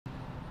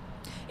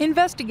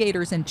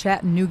Investigators in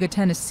Chattanooga,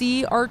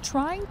 Tennessee are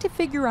trying to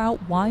figure out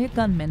why a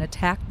gunman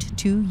attacked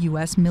 2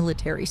 U.S.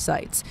 military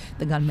sites.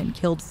 The gunman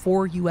killed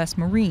 4 U.S.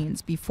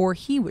 Marines before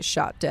he was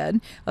shot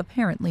dead,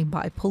 apparently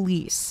by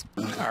police.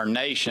 Our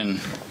nation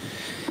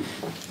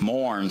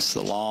mourns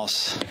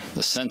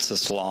the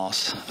senseless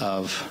loss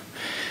of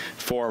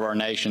 4 of our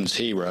nation's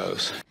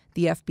heroes.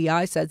 The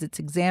FBI says it's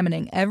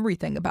examining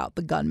everything about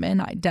the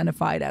gunman,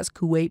 identified as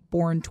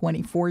Kuwait-born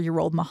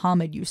 24-year-old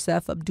Muhammad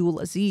Youssef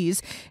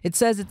Abdulazeez. It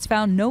says it's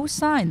found no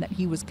sign that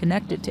he was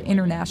connected to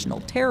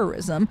international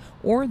terrorism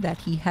or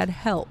that he had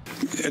help.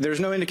 There's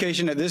no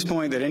indication at this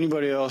point that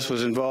anybody else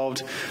was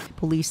involved.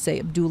 Police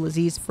say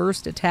Abdulazeez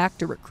first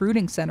attacked a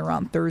recruiting center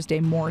on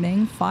Thursday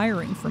morning,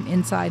 firing from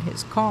inside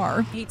his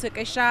car. He took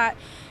a shot,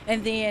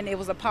 and then it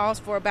was a pause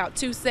for about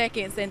 2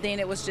 seconds, and then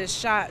it was just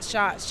shot,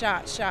 shot,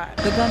 shot, shot.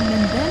 The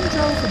gunman then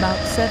drove about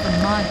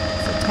 7 miles,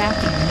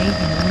 attacking a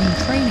Navy Marine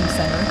training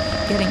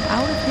center, getting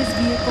out of his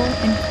vehicle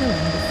and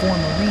killing the 4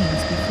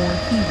 Marines before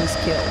he was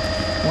killed.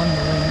 1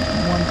 Marine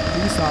and 1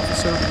 police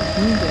officer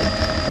were wounded.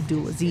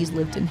 Abdulazeez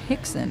lived in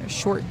Hickson, a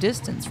short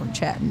distance from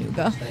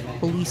Chattanooga.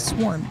 Police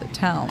swarmed the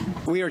town.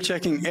 We are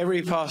checking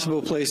every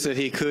possible place that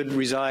he could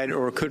reside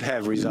or could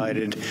have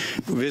resided,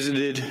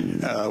 visited,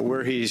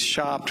 where he's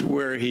shopped,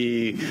 where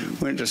he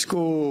went to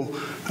school,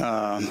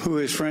 who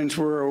his friends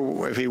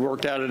were, if he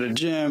worked out at a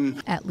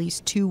gym. At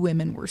least 2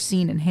 women were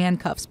seen in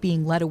handcuffs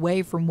being led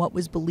away from what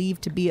was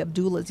believed to be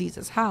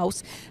Abdulazez's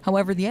house.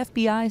 However, the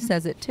FBI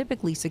says it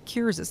typically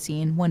secures a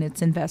scene when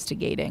it's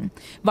investigating.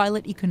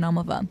 Violet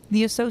Ekonomova,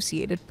 The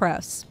Associated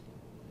Press.